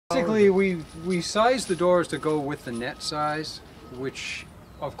Basically, we size the doors to go with the net size, which,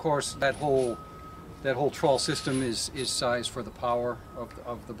 of course, that whole trawl system is sized for the power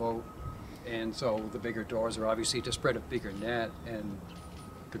of the boat, and so the bigger doors are obviously to spread a bigger net and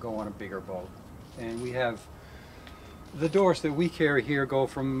to go on a bigger boat. And we have the doors that we carry here go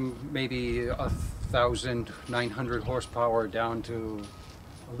from maybe 1,900 horsepower down to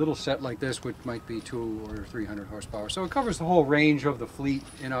a little set like this, which might be 200 or 300 horsepower. So it covers the whole range of the fleet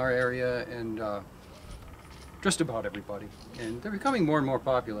in our area, and just about everybody. And they're becoming more and more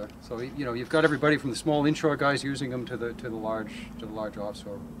popular. So you know, you've got everybody from the small inshore guys using them to the large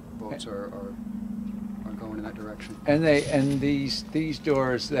offshore boats are going in that direction. And these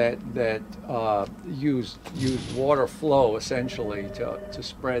doors that use water flow essentially to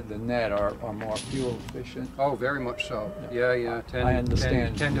spread the net are more fuel efficient. Oh, very much so. Yeah. 10, I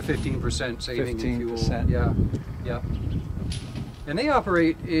understand. 10 to 15% saving in fuel. 15%. Yeah. And they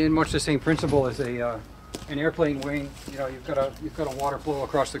operate in much the same principle as an airplane wing. You know, you've got a water flow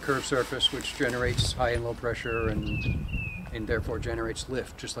across the curved surface, which generates high and low pressure and therefore generates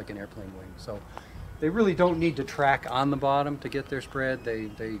lift, just like an airplane wing. So they really don't need to track on the bottom to get their spread.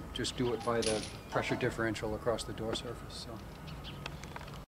 They just do it by the pressure differential across the door surface. So.